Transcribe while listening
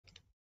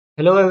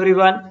Hello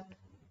everyone,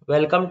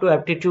 welcome to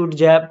Aptitude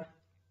Jab.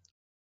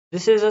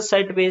 This is a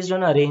set based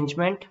on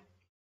arrangement.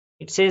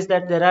 It says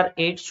that there are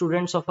 8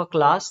 students of a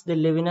class. They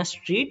live in a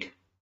street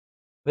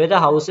where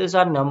the houses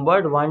are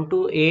numbered 1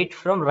 to 8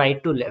 from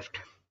right to left.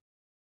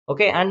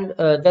 Okay, and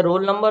the roll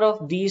number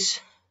of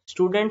these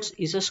students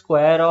is a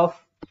square of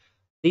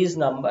these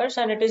numbers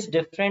and it is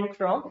different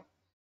from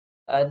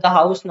the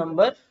house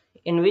number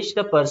in which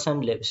the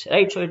person lives,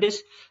 right? So it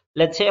is,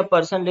 let's say a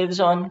person lives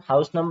on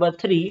house number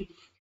 3,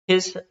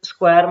 his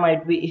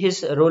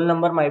roll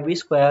number might be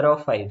square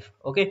of 5.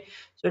 Okay,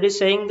 so it is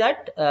saying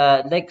that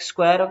like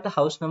square of the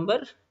house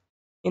number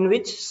in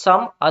which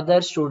some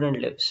other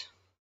student lives.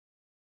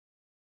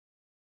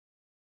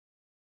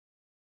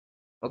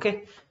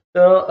 Okay,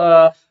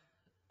 so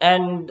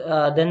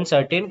then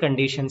certain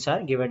conditions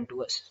are given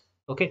to us.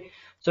 Okay,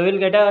 so we'll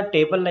get a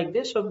table like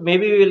this. So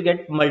maybe we will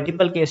get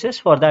multiple cases.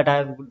 For that I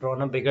have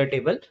drawn a bigger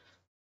table.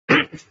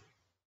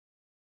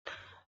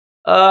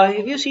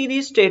 If you see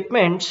these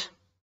statements,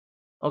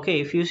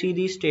 okay, if you see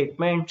these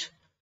statements,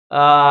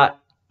 uh,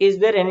 is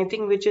there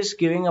anything which is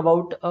giving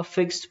about a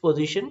fixed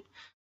position?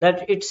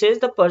 That it says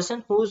the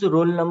person whose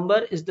roll number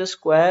is the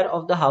square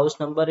of the house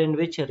number in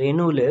which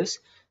Renu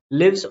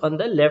lives on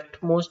the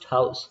leftmost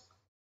house.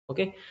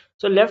 Okay,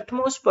 so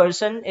leftmost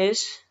person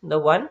is the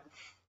one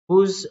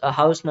whose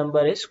house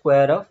number is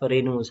square of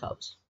Renu's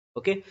house.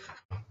 Okay,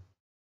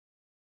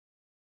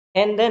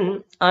 and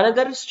then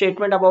another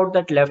statement about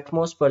that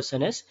leftmost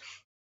person is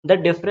the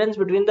difference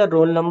between the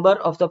roll number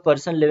of the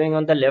person living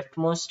on the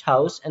leftmost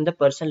house and the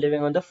person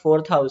living on the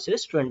fourth house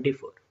is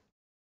 24.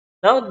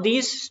 Now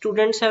these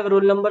students have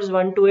roll numbers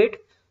 1 to 8.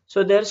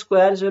 So their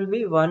squares will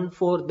be 1,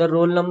 4. The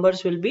roll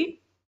numbers will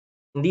be,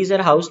 these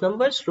are house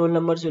numbers, roll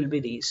numbers will be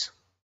these.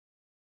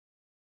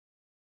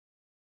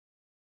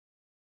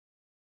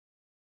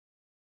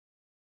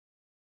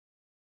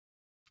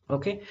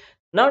 Okay.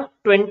 Now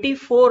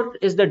 24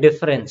 is the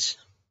difference.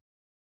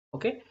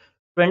 Okay.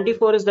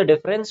 24 is the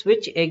difference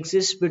which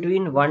exists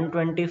between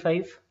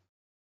 125.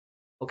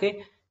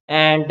 Okay,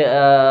 and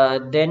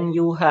then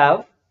you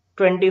have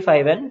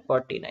 25 and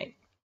 49.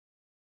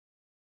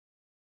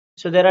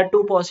 So there are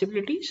two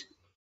possibilities.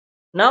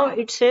 Now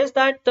it says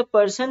that the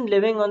person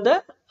living on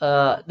the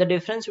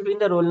difference between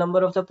the roll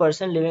number of the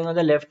person living on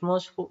the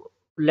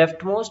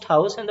leftmost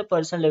house and the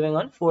person living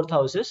on fourth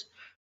house is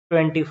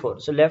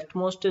 24. So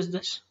leftmost is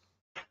this.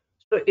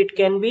 So it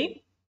can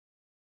be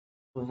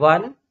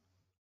 1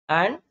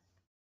 and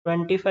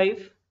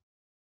 25.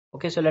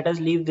 Okay, so let us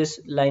leave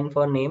this line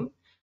for name.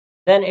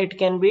 Then it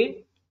can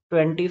be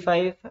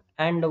 25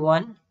 and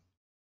 1,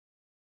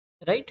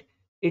 right?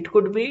 It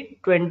could be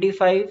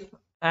 25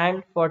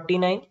 and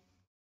 49,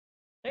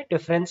 right?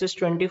 Difference is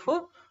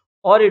 24,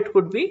 or it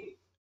could be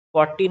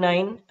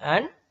 49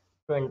 and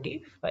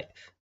 25.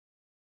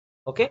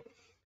 Okay,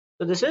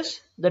 so this is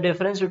the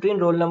difference between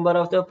roll number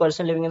of the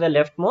person living in the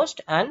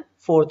leftmost and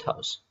fourth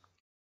house.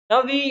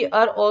 Now we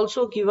are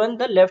also given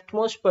the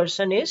leftmost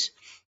person is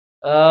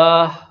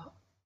uh,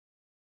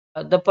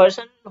 the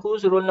person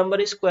whose roll number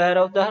is square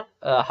of the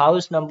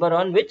house number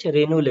on which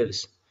Renu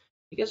lives.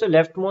 Okay, so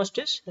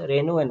leftmost is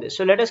Renu and this.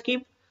 So let us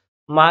keep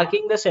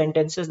marking the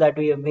sentences that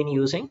we have been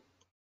using.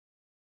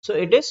 So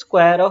it is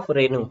square of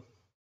Renu.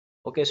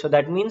 Okay, so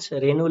that means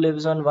Renu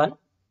lives on 1.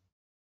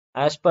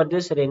 As per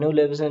this, Renu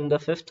lives in the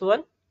fifth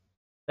one.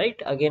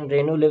 Right? Again,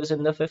 Renu lives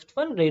in the fifth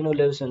one. Renu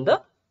lives in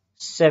the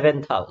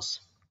seventh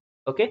house.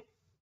 Okay.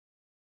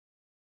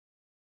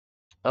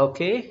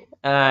 Okay.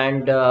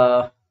 And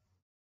now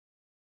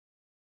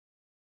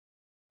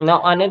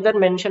another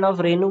mention of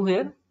Renu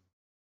here.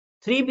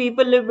 3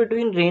 people live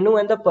between Renu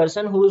and the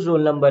person whose roll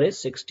number is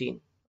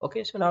 16.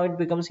 Okay, so now it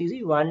becomes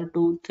easy. 1,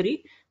 2,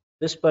 3.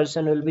 This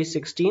person will be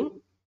 16.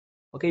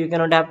 Okay, you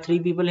cannot have 3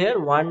 people here.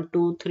 1,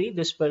 2, 3.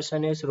 This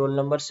person is roll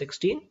number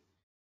 16.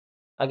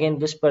 Again,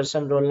 this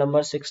person roll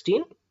number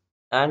 16.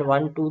 And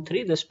 1, 2,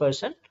 3. This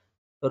person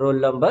roll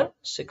number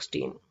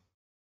 16.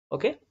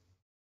 Okay.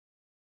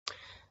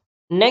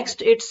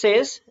 Next, it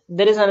says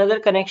there is another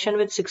connection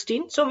with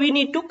 16. So we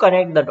need to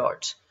connect the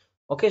dots.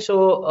 Okay,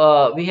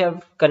 so we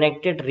have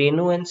connected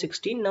Renu and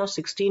 16. Now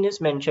 16 is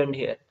mentioned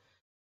here.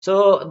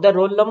 So the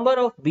roll number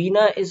of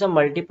Beena is a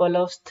multiple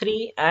of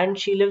 3 and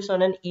she lives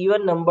on an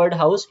even numbered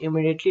house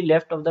immediately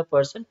left of the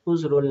person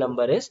whose roll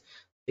number is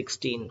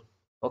 16.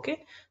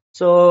 Okay,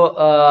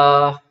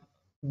 so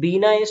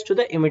Beena is to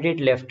the immediate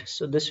left.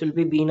 So this will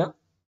be Beena.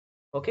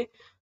 Okay,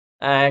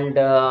 and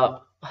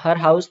her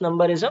house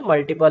number is a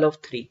multiple of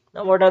 3.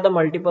 Now what are the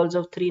multiples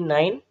of 3?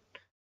 9,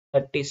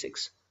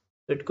 36.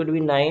 So it could be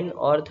 9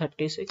 or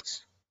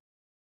 36.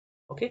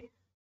 Okay,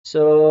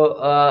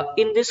 so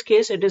in this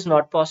case it is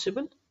not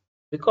possible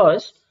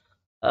because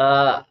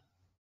uh,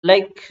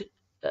 like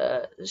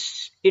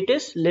it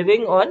is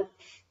living on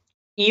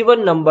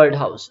even numbered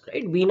house,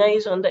 right? Veena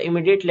is on the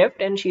immediate left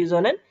and she is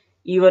on an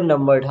even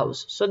numbered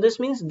house. So this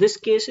means this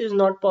case is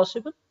not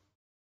possible.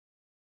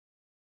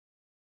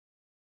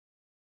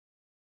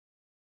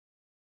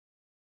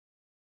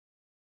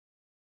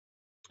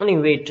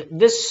 Wait,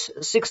 this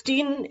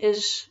 16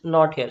 is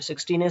not here.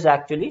 16 is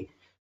actually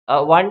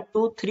 1,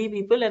 2, 3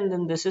 people, and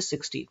then this is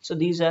 16. So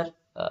these are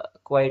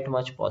quite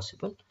much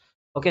possible.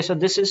 Okay, so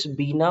this is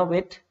Bina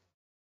with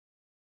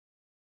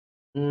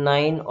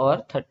 9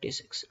 or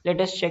 36.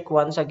 Let us check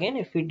once again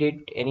if we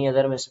did any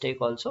other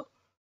mistake also.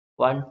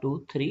 1,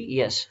 2, 3.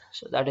 Yes,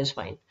 so that is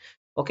fine.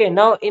 Okay,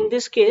 now in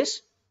this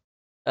case,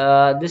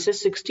 this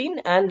is 16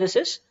 and this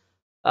is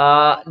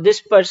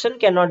this person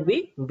cannot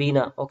be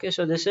Bina. Okay,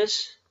 so this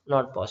is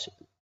not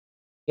possible.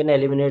 You can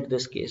eliminate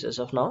this case as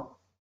of now.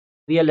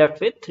 We are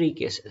left with 3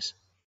 cases.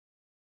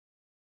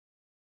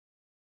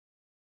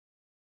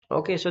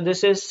 Okay, so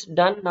this is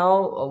done.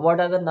 Now, what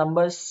are the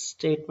numbers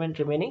statement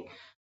remaining?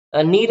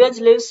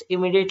 Neeraj lives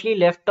immediately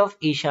left of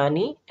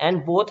Ishani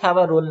and both have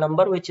a roll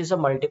number which is a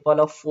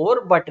multiple of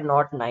 4 but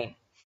not 9.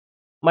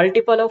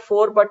 Multiple of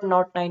 4 but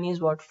not 9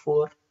 is what?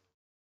 4,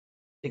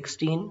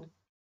 16,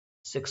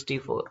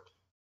 64.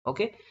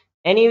 Okay.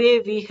 Anyway,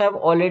 we have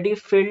already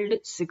filled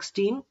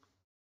 16.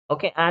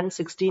 Okay, and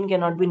 16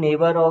 cannot be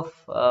neighbor of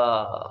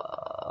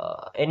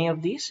any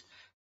of these,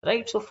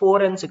 right? So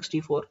 4 and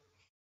 64.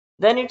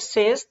 Then it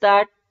says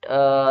that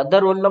the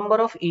roll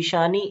number of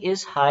Ishani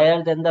is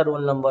higher than the roll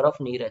number of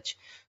Neeraj.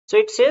 So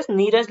it says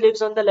Neeraj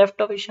lives on the left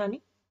of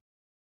Ishani.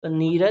 So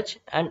Neeraj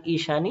and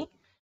Ishani,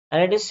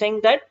 and it is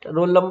saying that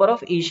roll number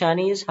of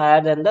Ishani is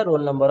higher than the roll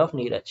number of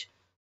Neeraj.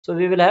 So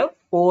we will have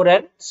 4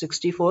 and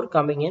 64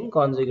 coming in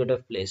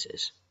consecutive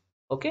places.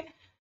 Okay.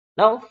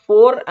 Now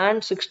 4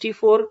 and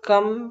 64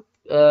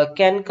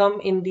 can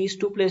come in these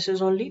two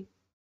places only.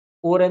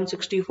 4 and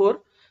 64,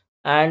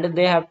 and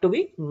they have to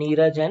be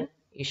Neeraj and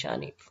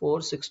Ishani.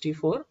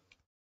 464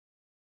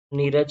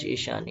 Neeraj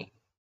Ishani.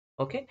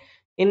 Okay.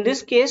 In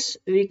this case,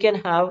 we can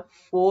have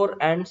 4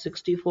 and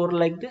 64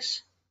 like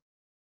this.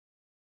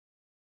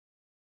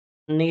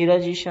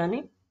 Neeraj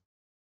Ishani.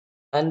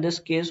 And this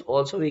case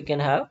also we can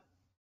have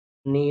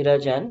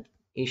Neeraj and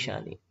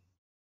Ishani.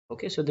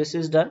 Okay, so this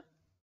is done.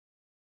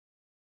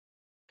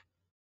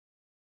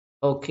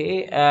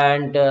 Okay,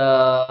 and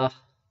the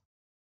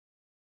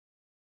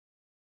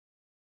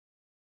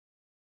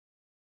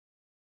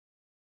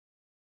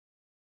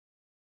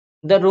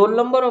roll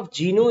number of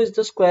Jinu is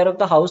the square of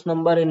the house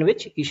number in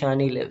which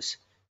Ishani lives.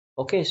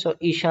 Okay, so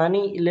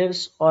Ishani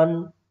lives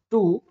on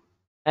 2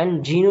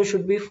 and Jinu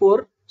should be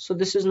 4. So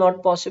this is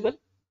not possible.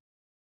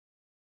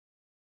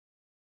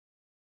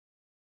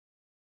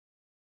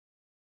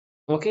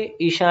 Okay,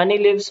 Ishani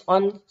lives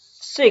on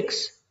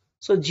 6.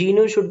 So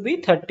Jinu should be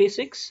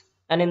 36.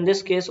 And in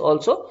this case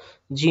also,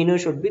 Jinu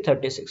should be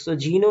 36. So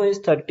Jinu is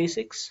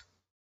 36.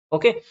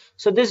 Okay,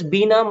 so this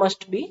Bina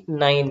must be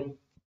 9.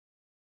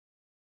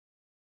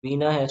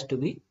 Veena has to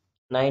be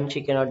 9,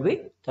 she cannot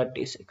be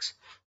 36.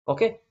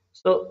 Okay,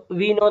 so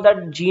we know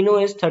that Genu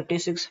is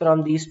 36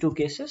 from these two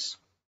cases.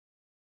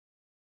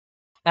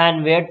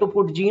 And where to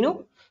put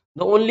Genu?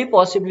 The only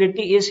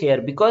possibility is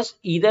here because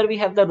either we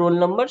have the roll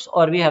numbers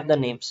or we have the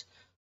names.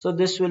 So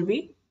this will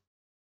be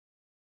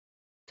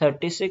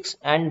 36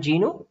 and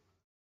Genu.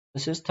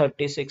 This is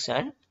 36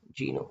 and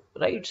Genu,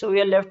 right? So we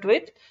are left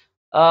with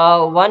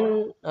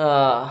one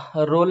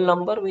roll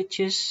number, which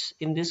is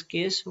in this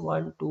case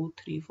 1, 2,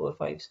 3, 4,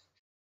 5.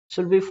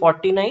 So it will be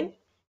 49,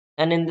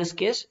 and in this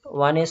case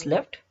 1 is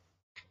left.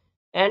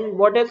 And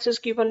what else is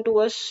given to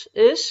us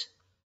is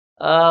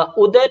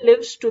Uday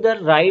lives to the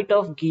right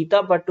of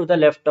Geeta but to the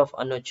left of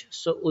Anuj.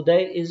 So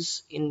Uday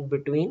is in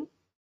between,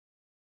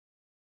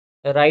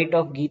 right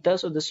of Geeta.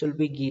 So this will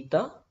be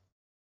Geeta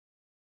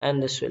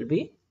and this will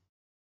be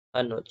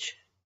Anuj.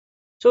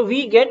 So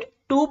we get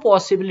two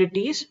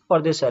possibilities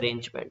for this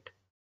arrangement.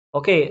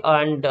 Okay,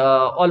 and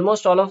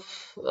almost all of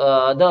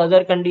the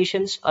other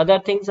conditions, other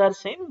things are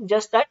same,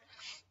 just that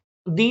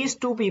these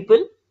two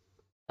people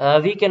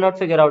we cannot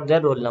figure out their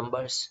roll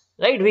numbers,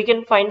 right? We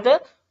can find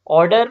the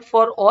order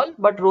for all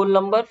but roll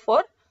number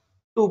for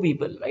two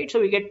people, right? So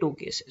we get two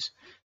cases.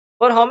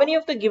 For how many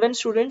of the given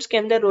students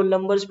can their roll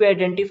numbers be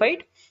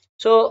identified?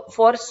 So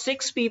for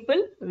 6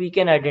 people we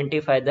can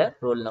identify the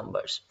roll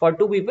numbers. For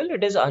 2 people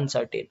it is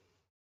uncertain.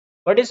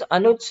 What is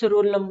Anuj's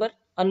roll number?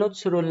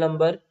 Anuj's roll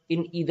number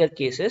in either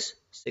case is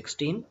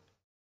 16.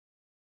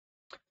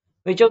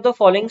 Which of the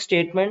following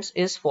statements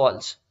is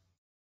false?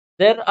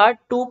 There are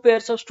two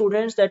pairs of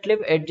students that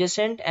live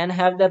adjacent and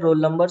have their roll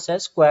numbers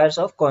as squares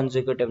of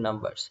consecutive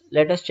numbers.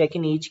 Let us check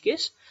in each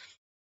case.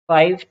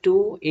 5,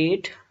 2,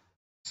 8,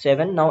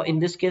 7. Now in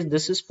this case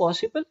this is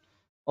possible.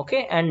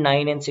 Okay, and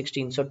 9 and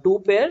 16. So two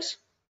pairs.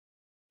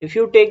 If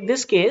you take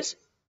this case,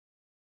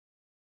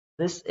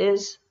 this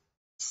is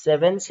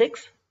 7,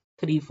 6,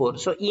 3, 4.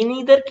 So in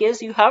either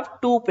case you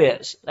have two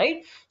pairs,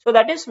 right? So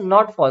that is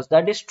not false.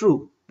 That is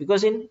true.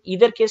 Because in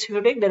either case if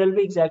you take, there will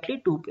be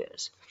exactly two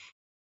pairs.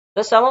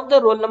 The sum of the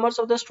roll numbers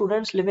of the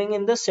students living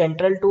in the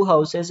central two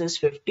houses is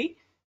 50.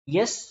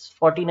 Yes,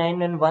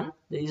 49 and 1.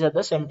 These are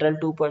the central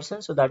two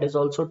persons. So that is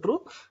also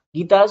true.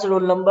 Geeta's roll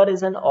number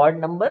is an odd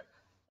number.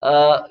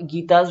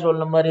 Geeta's roll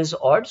number is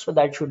odd. So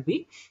that should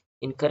be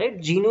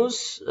incorrect.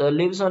 Genu's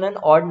lives on an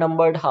odd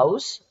numbered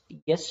house.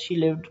 Yes, she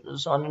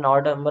lives on an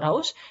odd number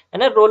house.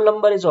 And her roll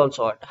number is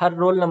also odd. Her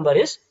roll number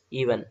is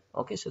even.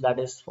 Okay, so that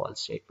is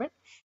false statement.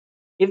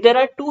 If there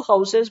are two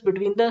houses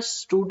between the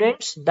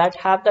students that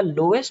have the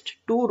lowest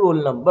two roll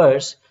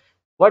numbers,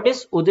 what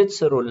is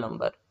Udit's roll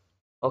number?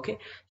 Okay,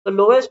 so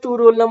lowest two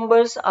roll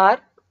numbers are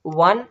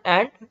 1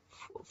 and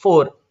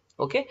 4.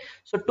 Okay,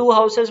 so two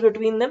houses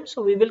between them,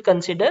 so we will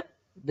consider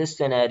this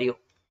scenario.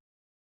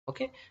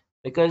 Okay,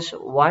 because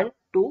 1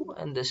 2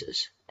 and this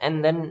is,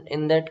 and then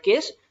in that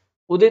case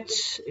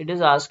Udit's, it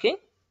is asking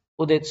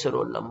Udit's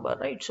roll number,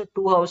 right? So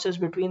two houses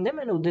between them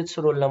and Udit's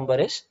roll number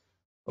is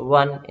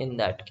 1 in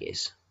that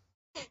case.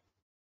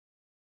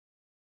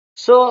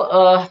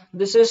 So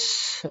this is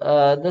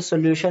the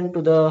solution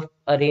to the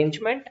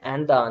arrangement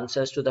and the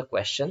answers to the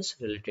questions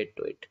related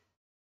to it.